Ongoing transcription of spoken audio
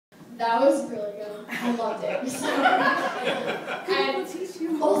That was really good. I loved it. So, and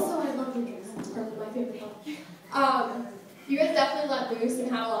also, I love the dance. That's probably my favorite one. You guys definitely let loose and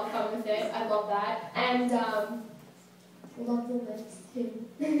had a lot of fun with it. I love that. And love the lips too.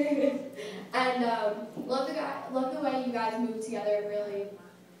 And love the way you guys moved together and really,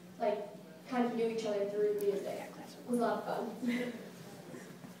 like, kind of knew each other through music. It was a lot of fun.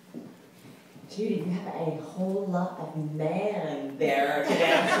 Judy, you have a whole lot of man there to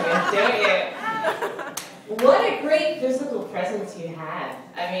dance with, don't you? What a great physical presence you have.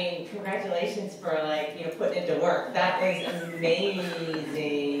 I mean, congratulations for, like, you know, putting it to work. That is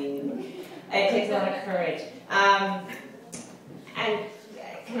amazing. It takes a lot of courage. And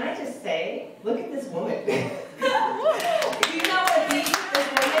can I just say, look at this woman. Do you know what this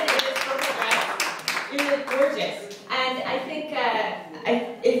woman in this purple dress? You look gorgeous. And I think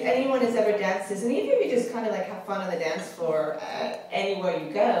if anyone has ever danced this, and even if you just kind of like have fun on the dance floor anywhere you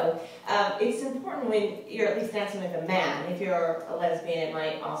go, it's important when you're at least dancing with a man. If you're a lesbian, it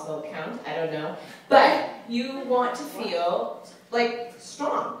might also count, I don't know. But you want to feel like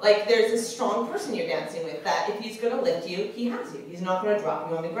strong, like there's a strong person you're dancing with, that if he's going to lift you, he has you. He's not going to drop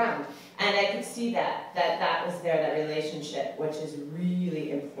you on the ground. And I could see that was there, that relationship, which is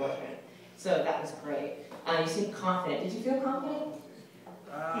really important. So that was great. You seem confident. Did you feel confident?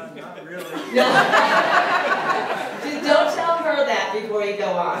 Not really. Don't tell her that before you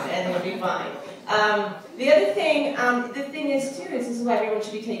go on, and it'll be fine. The other thing, the thing is too, is this is why everyone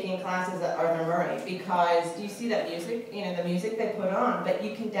should be taking classes at Arthur Murray, because do you see that music? You know, the music they put on, but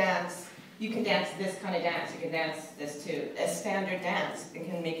you can dance. You can dance this kind of dance. You can dance this too. A standard dance. It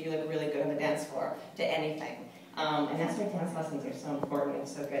can make you look really good on the dance floor to anything. And that's why dance lessons are so important and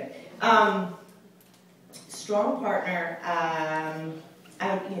so good. Strong partner.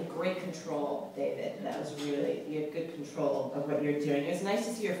 You had great control, David. That was really, you had good control of what you're doing. It was nice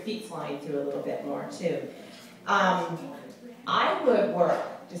to see your feet flying through a little bit more too. I would work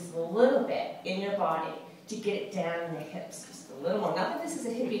just a little bit in your body to get it down in the hips, just a little more. Not that this is a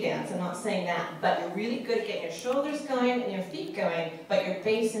hippie dance, I'm not saying that, but you're really good at getting your shoulders going and your feet going, but your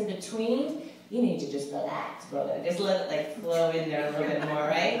base in between, you need to just relax, brother. Just let it like flow in there a little bit more,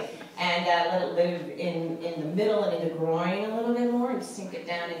 right? And let it live in the middle and in the groin a little bit more, and sink it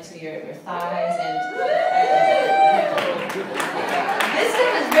down into your thighs. And this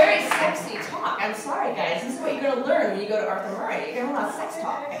stuff is very sexy talk. I'm sorry, guys. This is what you're going to learn when you go to Arthur Murray. You're going to learn sex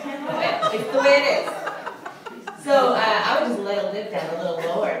talk. I can't help it. It's the way it is. So I would just let it live down a little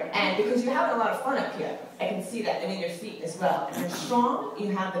lower. And because you're having a lot of fun up here, I can see that. I mean, your feet as well. You're strong.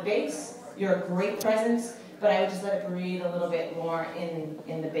 You have the base. You're a great presence. But I would just let it breathe a little bit more in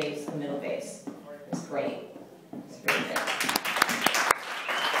the base, the middle base. It's great. It's very good.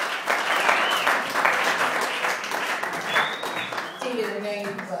 David, I know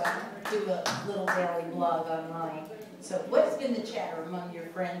you do a little daily blog online. So what has been the chatter among your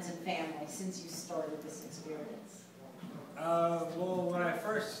friends and family since you started this experience? Well, when I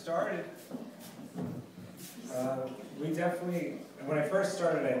first started, when I first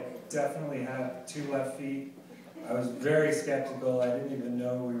started, I definitely had 2 left feet. I was very skeptical. I didn't even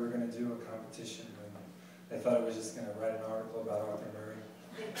know we were going to do a competition. And I thought I was just going to write an article about Arthur Murray.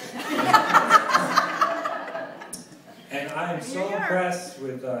 And I am so impressed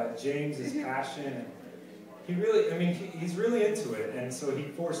with James's passion. And he really, I mean, he's really into it. And so he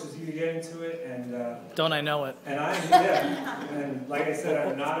forces you to get into it. And don't I know it? And and like I said,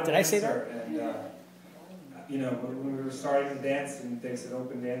 I'm not a dancer. Did I say that? And you know, when we were starting to dance and they said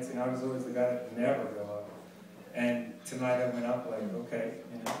open dancing, I was always the guy that would never go up. And tonight I went up like, okay,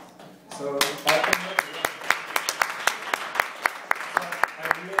 you know. So I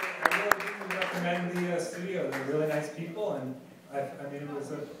really recommend the studio. They're really nice people, and I mean,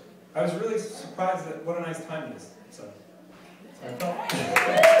 I was really surprised at what a nice time it is. So I felt.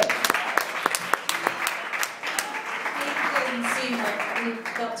 We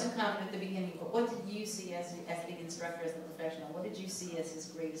felt too confident at the beginning, but what did you see as the instructor, as the professional? What did you see as his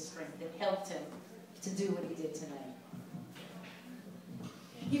greatest strength that helped him to do what he did tonight?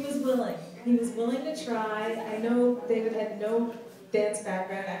 He was willing. He was willing to try. I know David had no dance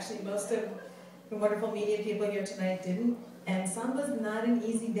background. Actually, most of the wonderful media people here tonight didn't. And samba is not an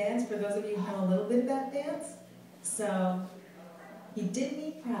easy dance for those of you who know a little bit about dance. So he did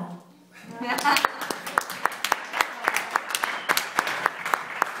me proud.